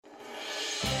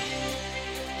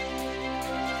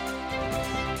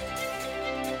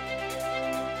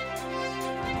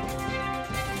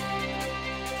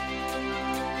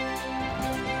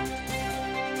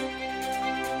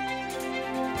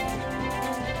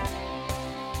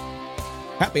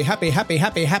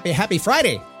Happy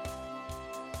Friday.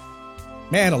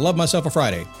 Man, I love myself a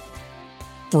Friday.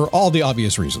 For all the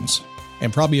obvious reasons.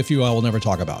 And probably a few I will never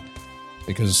talk about.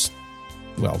 Because,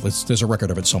 well, there's a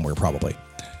record of it somewhere, probably.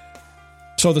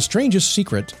 So The Strangest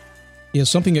Secret is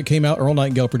something that came out. Earl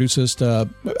Nightingale produced this, I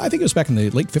think it was back in the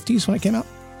late 50s when it came out.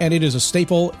 And it is a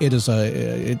staple. It is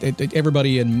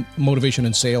everybody in motivation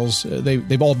and sales,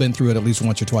 they've all been through it at least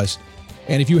once or twice.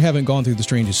 And if you haven't gone through The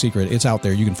Strangest Secret, it's out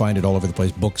there. You can find it all over the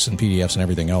place, books and PDFs and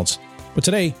everything else. But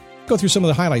today, go through some of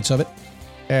the highlights of it.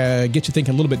 Get you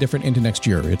thinking a little bit different into next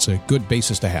year. It's a good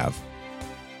basis to have.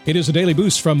 It is a daily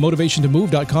boost from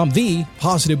motivationtomove.com, the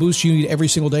positive boost you need every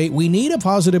single day. We need a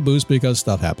positive boost because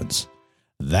stuff happens.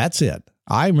 That's it.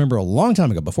 I remember a long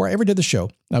time ago, before I ever did the show,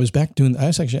 I was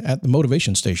actually at the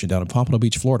motivation station down in Pompano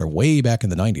Beach, Florida, way back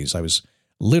in the 90s. I was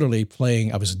literally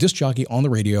I was a disc jockey on the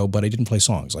radio, but I didn't play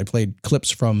songs. I played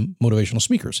clips from motivational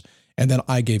speakers, and then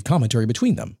I gave commentary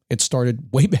between them. It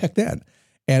started way back then.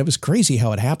 And it was crazy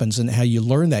how it happens and how you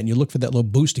learn that and you look for that little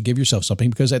boost to give yourself something,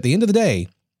 because at the end of the day,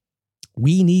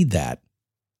 we need that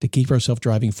to keep ourselves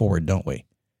driving forward, don't we?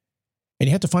 And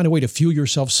you have to find a way to fuel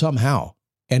yourself somehow.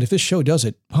 And if this show does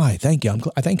it, hi, thank you.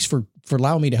 Thanks for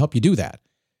allowing me to help you do that.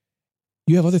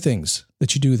 You have other things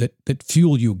that you do that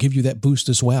fuel you, give you that boost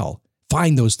as well.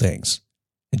 Find those things.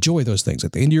 Enjoy those things.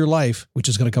 At the end of your life, which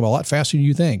is going to come a lot faster than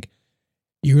you think,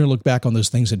 you're going to look back on those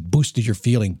things that boosted your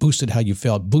feeling, boosted how you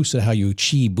felt, boosted how you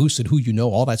achieved, boosted who you know,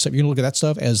 all that stuff. You're going to look at that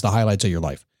stuff as the highlights of your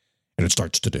life. And it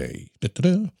starts today.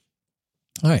 Da-da-da.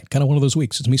 All right, kind of one of those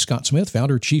weeks. It's me, Scott Smith,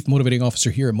 founder, chief motivating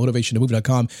officer here at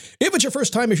motivationtomove.com. If it's your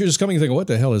first time, if you're just coming and thinking, what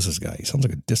the hell is this guy? He sounds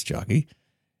like a disc jockey.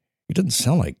 He doesn't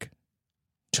sound like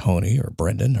Tony or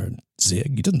Brendan or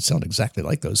Zig. He doesn't sound exactly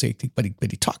like those. But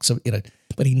he talks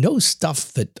but he knows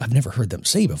stuff that I've never heard them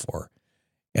say before.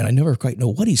 And I never quite know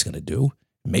what he's going to do.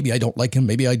 Maybe I don't like him.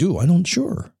 Maybe I do. I'm not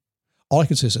sure. All I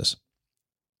can say is this.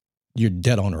 You're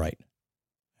dead on right.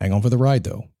 Hang on for the ride,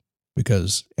 though.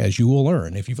 Because as you will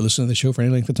learn, if you've listened to the show for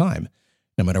any length of time,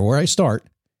 no matter where I start,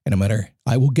 and no matter,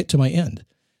 I will get to my end.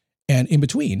 And in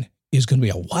between is going to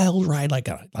be a wild ride, like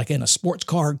in a sports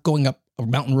car going up a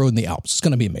mountain road in the Alps. It's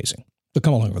going to be amazing. So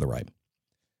come along for the ride.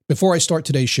 Before I start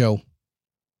today's show,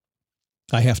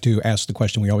 I have to ask the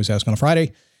question we always ask on a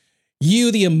Friday.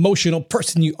 You, the emotional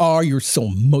person you are, you're so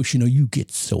emotional. You get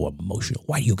so emotional.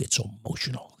 Why do you get so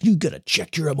emotional? You got to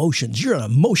check your emotions. You're an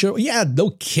emotional. Yeah,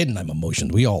 no kidding. I'm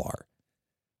emotional. We all are.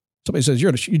 Somebody says,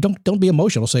 you don't be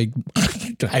emotional. Say,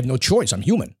 I have no choice. I'm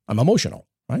human. I'm emotional,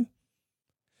 right?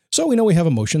 So we know we have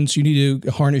emotions. You need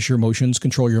to harness your emotions,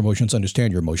 control your emotions,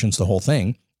 understand your emotions, the whole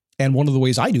thing. And one of the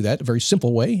ways I do that, a very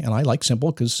simple way, and I like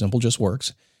simple because simple just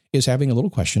works, is having a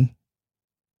little question.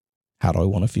 How do I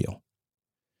want to feel?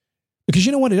 Because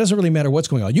you know what? It doesn't really matter what's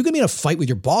going on. You can be in a fight with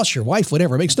your boss, your wife,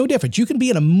 whatever. It makes no difference. You can be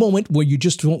in a moment where you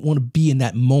just don't want to be in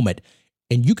that moment.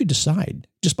 And you could decide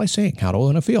just by saying, how do I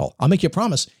want to feel? I'll make you a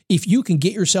promise. If you can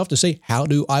get yourself to say, how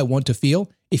do I want to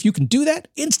feel? If you can do that,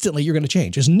 instantly you're going to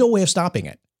change. There's no way of stopping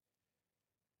it.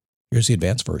 Here's the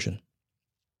advanced version.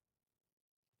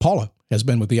 Paula has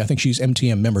been with me. I think she's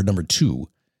MTM member number 2.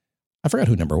 I forgot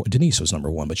who number 1. Denise was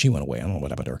number 1, but she went away. I don't know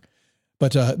what happened to her.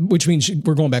 But which means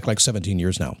we're going back like 17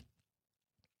 years now.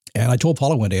 And I told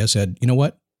Paula one day, I said, you know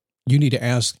what? You need to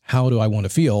ask, how do I want to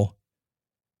feel?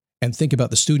 And think about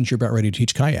the students you're about ready to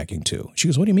teach kayaking to. She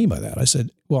goes, what do you mean by that? I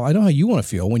said, well, I know how you want to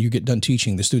feel when you get done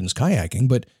teaching the students kayaking,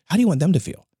 but how do you want them to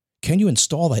feel? Can you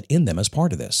install that in them as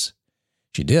part of this?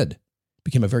 She did.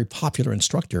 Became a very popular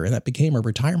instructor, and that became her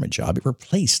retirement job. It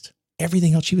replaced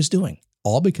everything else she was doing,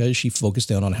 all because she focused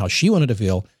in on how she wanted to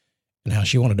feel and how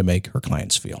she wanted to make her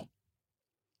clients feel.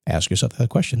 Ask yourself that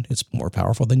question. It's more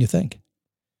powerful than you think.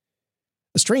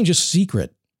 The Strangest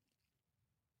Secret,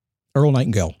 Earl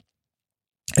Nightingale.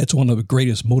 It's one of the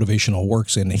greatest motivational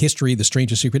works in history, The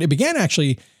Strangest Secret. It began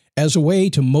actually as a way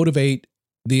to motivate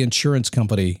the insurance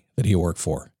company that he worked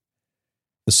for,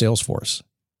 the sales force.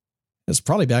 It's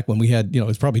probably back when we had,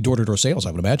 it's probably door-to-door sales,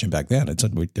 I would imagine, back then.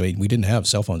 We didn't have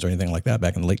cell phones or anything like that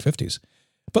back in the late 50s.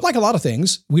 But like a lot of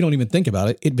things, we don't even think about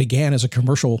it. It began as a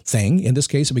commercial thing. In this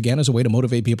case, it began as a way to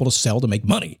motivate people to sell to make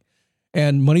money.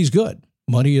 And money's good.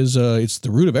 Money is it's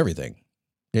the root of everything.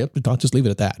 Yep, I'll just leave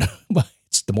it at that.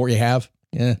 It's the more you have,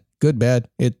 good, bad,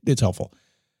 it's helpful.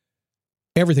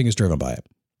 Everything is driven by it.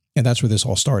 And that's where this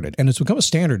all started. And it's become a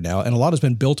standard now, and a lot has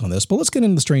been built on this. But let's get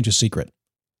into The Strangest Secret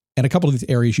and a couple of the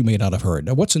areas you may not have heard.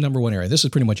 Now, what's the number one area? This is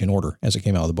pretty much in order as it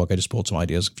came out of the book. I just pulled some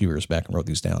ideas a few years back and wrote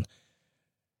these down.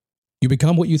 You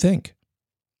become what you think.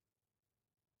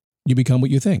 You become what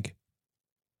you think.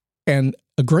 And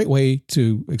a great way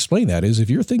to explain that is if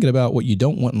you're thinking about what you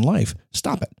don't want in life,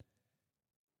 stop it.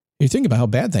 You think about how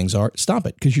bad things are, stop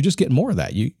it, because you're just getting more of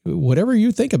that. Whatever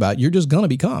you think about, you're just going to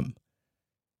become.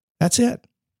 That's it.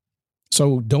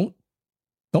 So don't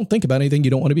think about anything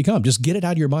you don't want to become. Just get it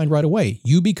out of your mind right away.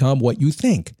 You become what you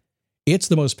think. It's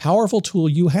the most powerful tool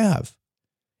you have.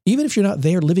 Even if you're not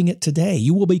there living it today,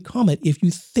 you will become it if you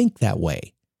think that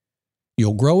way.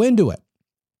 You'll grow into it.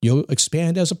 You'll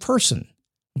expand as a person.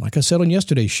 Like I said on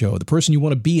yesterday's show, the person you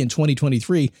want to be in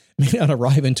 2023 may not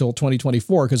arrive until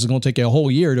 2024 because it's going to take you a whole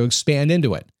year to expand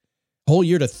into it. A whole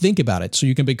year to think about it so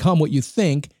you can become what you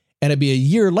think, and it'd be a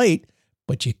year late,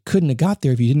 but you couldn't have got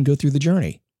there if you didn't go through the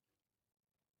journey.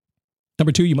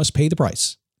 Number 2, you must pay the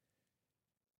price.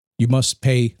 You must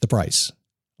pay the price.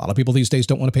 A lot of people these days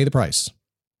don't want to pay the price.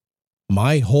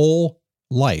 My whole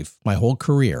life, my whole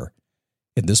career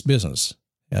in this business,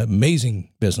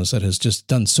 amazing business that has just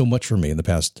done so much for me in the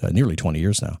past nearly 20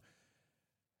 years now.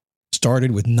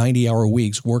 Started with 90-hour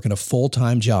weeks, working a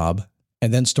full-time job,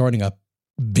 and then starting a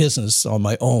business on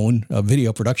my own, a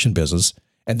video production business,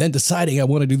 and then deciding I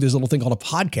want to do this little thing called a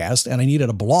podcast, and I needed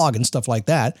a blog and stuff like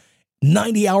that.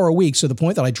 90-hour weeks to the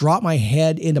point that I dropped my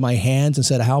head into my hands and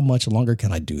said, how much longer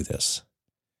can I do this?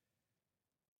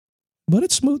 But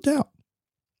it smoothed out.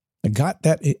 It got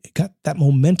that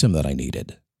momentum that I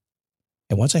needed.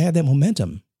 And once I had that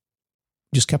momentum,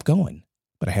 just kept going.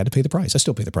 But I had to pay the price. I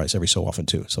still pay the price every so often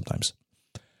too, sometimes.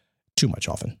 Too much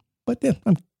often. But yeah,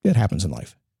 it happens in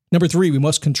life. Number 3, we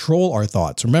must control our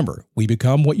thoughts. Remember, we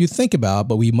become what you think about,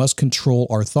 but we must control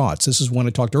our thoughts. This is when I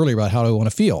talked earlier about how do I want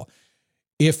to feel.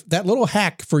 If that little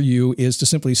hack for you is to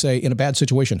simply say, in a bad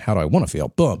situation, how do I want to feel?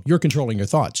 Boom, you're controlling your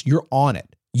thoughts. You're on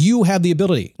it. You have the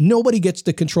ability. Nobody gets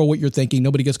to control what you're thinking.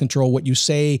 Nobody gets to control what you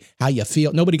say, how you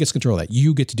feel. Nobody gets to control that.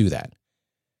 You get to do that.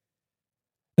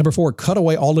 Number 4, cut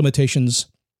away all limitations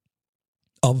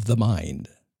of the mind.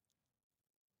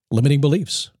 Limiting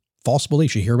beliefs, false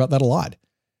beliefs. You hear about that a lot.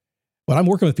 When I'm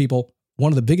working with people,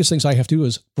 one of the biggest things I have to do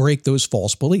is break those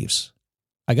false beliefs.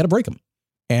 I got to break them.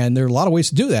 And there are a lot of ways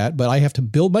to do that, but I have to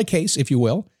build my case, if you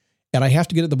will, and I have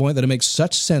to get to the point that it makes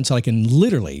such sense that I can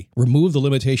literally remove the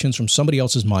limitations from somebody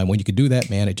else's mind. When you can do that,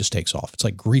 man, it just takes off. It's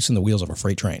like greasing the wheels of a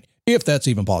freight train, if that's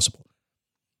even possible.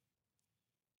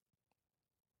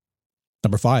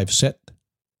 Number 5, set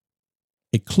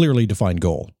a clearly defined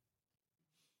goal.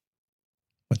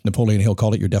 What Napoleon Hill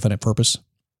called it, your definite purpose.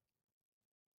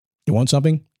 You want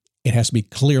something? It has to be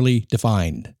clearly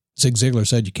defined. Zig Ziglar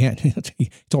said you can't.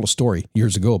 He told a story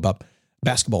years ago about a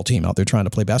basketball team out there trying to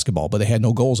play basketball, but they had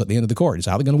no goals at the end of the court. He said,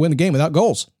 how are they going to win the game without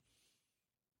goals?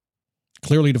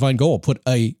 Clearly defined goal. Put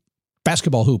a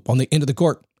basketball hoop on the end of the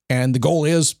court, and the goal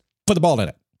is put the ball in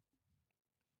it.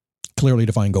 Clearly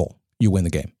defined goal. You win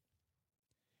the game.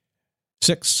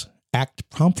 6, act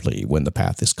promptly when the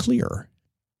path is clear.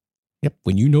 Yep,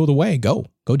 when you know the way, go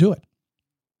do it.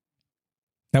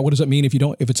 Now, what does that mean if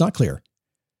it's not clear?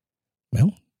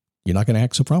 Well, you're not going to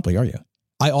act so promptly, are you?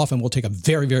 I often will take a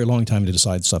very, very long time to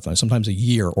decide stuff, sometimes a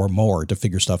year or more to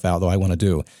figure stuff out that I want to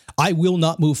do. I will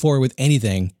not move forward with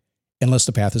anything unless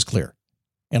the path is clear.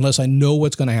 Unless I know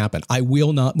what's going to happen, I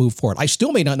will not move forward. I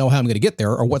still may not know how I'm going to get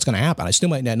there or what's going to happen. I still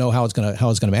might not know how it's going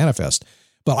to manifest.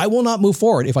 But I will not move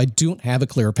forward if I don't have a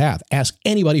clear path. Ask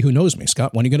anybody who knows me,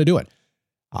 Scott, when are you going to do it?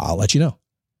 I'll let you know.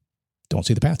 Don't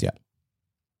see the path yet.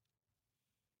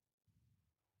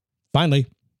 Finally,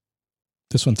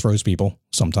 this one throws people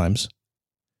sometimes.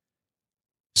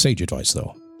 Sage advice,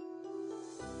 though.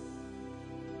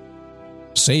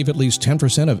 Save at least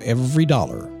 10% of every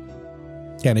dollar.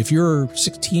 And if you're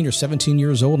 16 or 17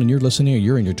 years old and you're listening, or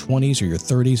you're in your 20s or your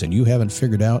 30s and you haven't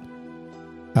figured out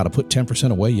how to put 10%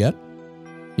 away yet,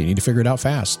 you need to figure it out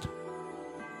fast.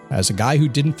 As a guy who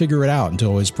didn't figure it out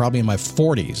until I was probably in my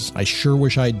 40s, I sure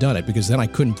wish I had done it, because then I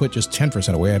couldn't put just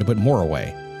 10% away. I had to put more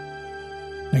away.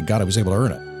 Thank God I was able to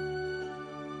earn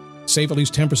it. Save at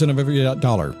least 10% of every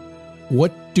dollar.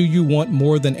 What do you want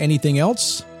more than anything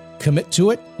else? Commit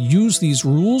to it. Use these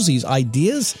rules, these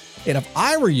ideas. And if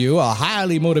I were you, a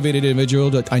highly motivated individual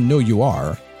that I know you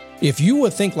are, if you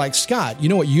would think like Scott, you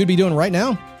know what you'd be doing right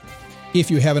now? If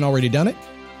you haven't already done it?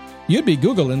 You'd be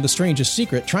Googling The Strangest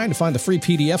Secret, trying to find the free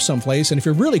PDF someplace. And if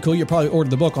you're really cool, you'll probably order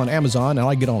the book on Amazon, and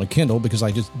I get on a Kindle because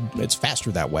it's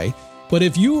faster that way. But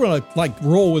if you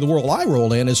roll with the world I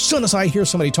roll in, as soon as I hear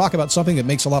somebody talk about something that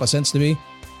makes a lot of sense to me,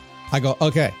 I go,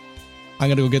 okay, I'm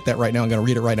going to go get that right now. I'm going to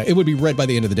read it right now. It would be read by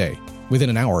the end of the day. Within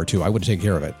an hour or two, I would take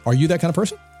care of it. Are you that kind of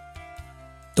person?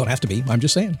 Don't have to be. I'm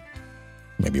just saying.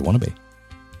 Maybe you want to be.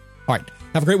 All right.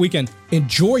 Have a great weekend.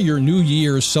 Enjoy your New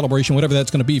Year's celebration, whatever that's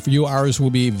going to be for you. Ours will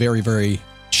be very, very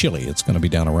chilly. It's going to be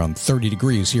down around 30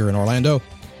 degrees here in Orlando.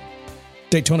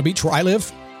 Daytona Beach, where I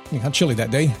live. How chilly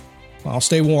that day. I'll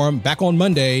stay warm. Back on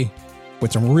Monday.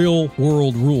 with some real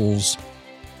world rules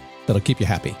that'll keep you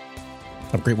happy.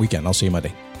 Have a great weekend. I'll see you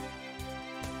Monday.